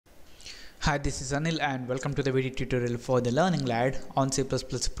Hi, this is Anil and welcome to the video tutorial for the Learning Lad on C++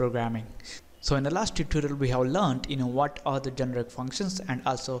 programming. So in the last tutorial we have learned what are the generic functions and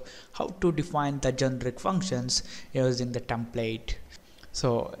also how to define the generic functions using the template.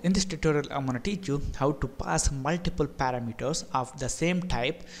 So in this tutorial I'm going to teach you how to pass multiple parameters of the same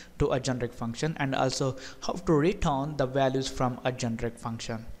type to a generic function and also how to return the values from a generic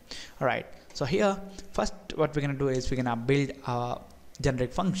function. Alright, so here first what we're going to do is we're going to build a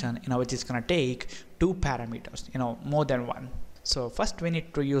generic function which is going to take two parameters, more than one. So first we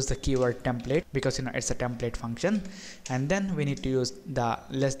need to use the keyword template because it's a template function, and then we need to use the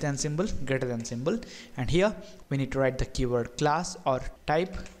less than symbol, greater than symbol, and here we need to write the keyword class or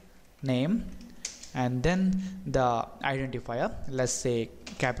type name and then the identifier, let's say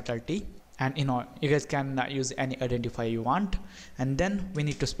capital T, and you guys can use any identifier you want, and then we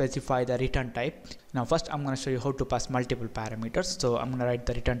need to specify the return type. Now first I'm going to show you how to pass multiple parameters. So I'm going to write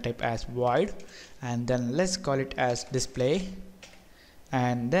the return type as void, and then let's call it as display,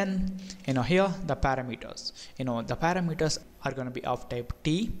 and then here the parameters, the parameters are going to be of type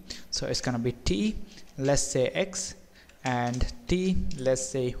T. So it's going to be T, let's say X, and T, let's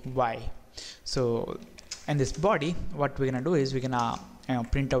say Y. So in this body what we're going to do is we're going to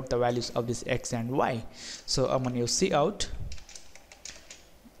print out the values of this X and Y. So I'm going to use cout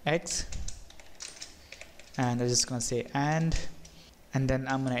X, and I'm just going to say and then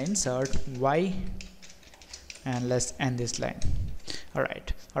I'm going to insert Y, and let's end this line.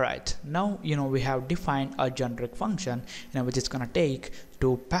 Alright, now we have defined a generic function which is going to take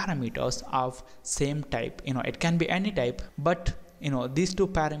two parameters of same type. It can be any type, but these two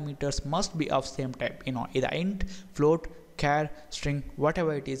parameters must be of same type. Either int, float, char, string,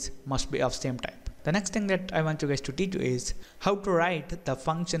 whatever it is must be of same type. The next thing that I want you guys to teach you is how to write the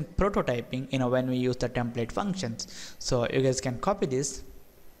function prototyping when we use the template functions. So you guys can copy this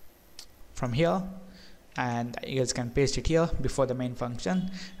from here and you guys can paste it here before the main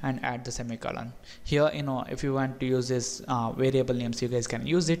function and add the semicolon. Here if you want to use this variable names, you guys can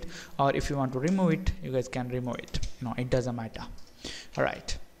use it, or if you want to remove it, you guys can remove it. It doesn't matter.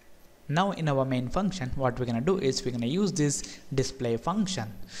 Alright, now in our main function what we're gonna do is we're gonna use this display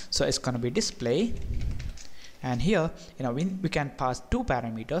function. So it's gonna be display, and here we can pass two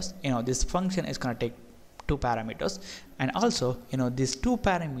parameters. This function is gonna take two parameters, and also these two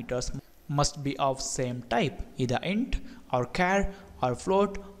parameters must be of same type, either int or char or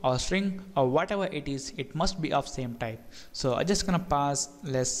float or string or whatever it is, it must be of same type. So I'm just gonna pass,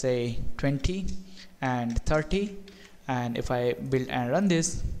 let's say 20 and 30, and if I build and run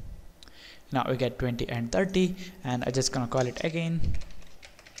this, now we get 20 and 30, and I'm just gonna call it again,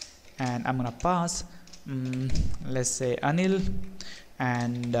 and I'm gonna pass let's say Anil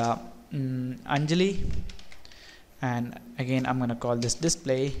and Anjali, and again I'm gonna call this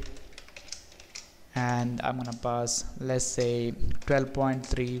display, and I'm gonna pass, let's say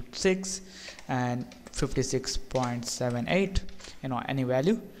 12.36 and 56.78, any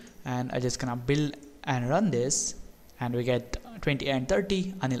value, and I'm just gonna build and run this, and we get 20 and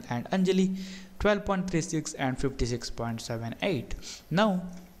 30, Anil and Anjali, 12.36 and 56.78. Now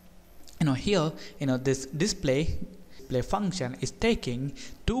here this display function is taking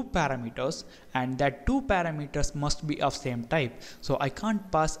two parameters, and that two parameters must be of same type. So I can't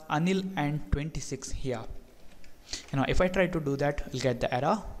pass Anil and 26 here. If I try to do that, I'll get the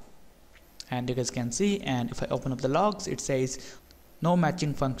error, and you guys can see, and if I open up the logs, it says no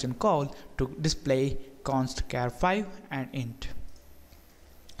matching function call to display const char 5 and int.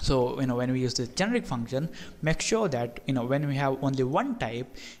 So when we use this generic function, make sure that when we have only one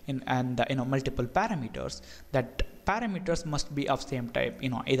type and multiple parameters, that parameters must be of same type.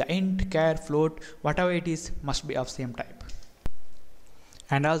 Either int, char, float, whatever it is must be of same type.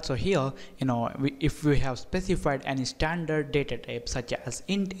 And also here if we have specified any standard data type such as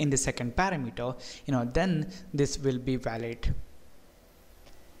int in the second parameter, then this will be valid.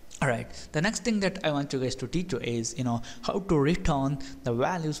 Alright, the next thing that I want you guys to teach you is how to return the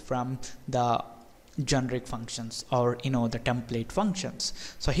values from the generic functions or the template functions.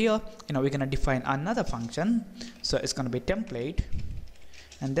 So here we're gonna define another function. So it's gonna be template,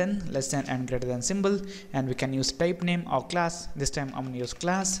 and then less than and greater than symbol, and we can use type name or class. This time I'm gonna use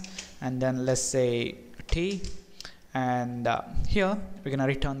class, and then let's say T, and here we're gonna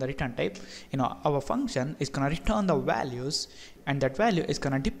return the return type. Our function is gonna return the values, and that value is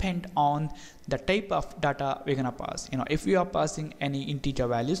gonna depend on the type of data we're gonna pass. If we are passing any integer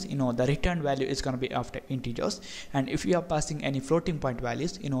values, the return value is gonna be of the integers, and if we are passing any floating point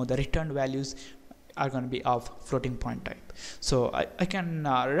values, the return values are going to be of floating point type. So I can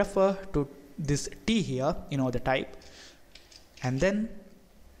refer to this T here, the type, and then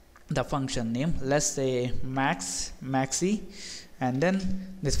the function name, let's say maxi, and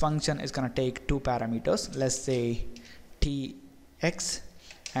then this function is gonna take two parameters, let's say tx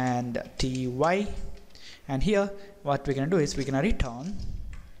and ty, and here what we're gonna do is we're gonna return,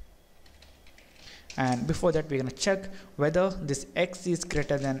 and before that we're gonna check whether this x is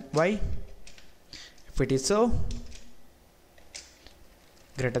greater than y. If it is so,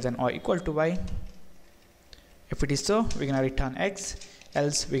 greater than or equal to y. If it is so, we're gonna return x,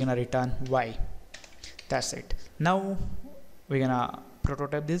 else we're gonna return y. That's it. Now we're gonna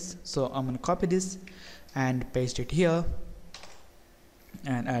prototype this, so I'm gonna copy this and paste it here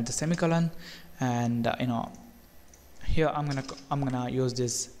and add the semicolon, and here I'm gonna use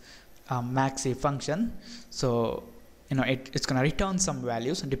this maxi function. So it's gonna return some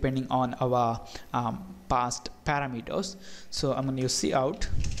values depending on our past parameters. So I'm gonna use cout,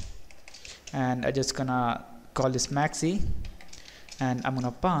 and I just gonna call this maxi, and I'm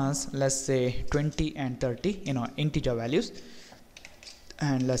gonna pass, let's say 20 and 30, integer values,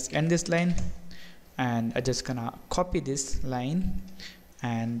 and let's end this line, and I just gonna copy this line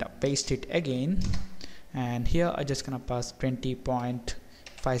and paste it again, and here I just gonna pass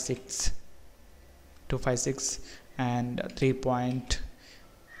 20.56 and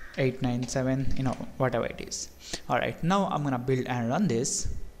 3.897, whatever it is. All right, now I'm gonna build and run this,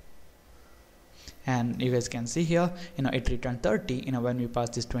 and you guys can see here it returned 30 when we pass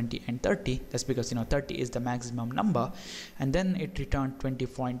this 20 and 30. That's because 30 is the maximum number, and then it returned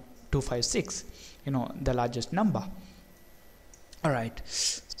 20.256, the largest number. All right,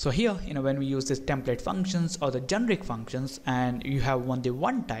 so here when we use this template functions or the generic functions, and you have only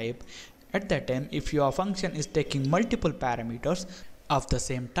one type, at that time if your function is taking multiple parameters of the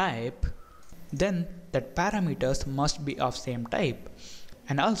same type, then that parameters must be of same type.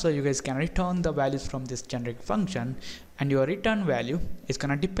 And also you guys can return the values from this generic function, and your return value is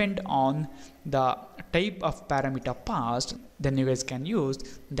gonna depend on the type of parameter passed. Then you guys can use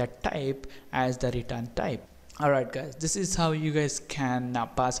that type as the return type. Alright guys, this is how you guys can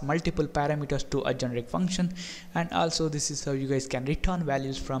pass multiple parameters to a generic function, and also this is how you guys can return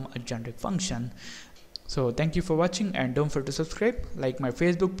values from a generic function. So thank you for watching, and don't forget to subscribe, like my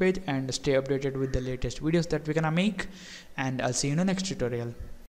Facebook page, and stay updated with the latest videos that we're gonna make, and I'll see you in the next tutorial.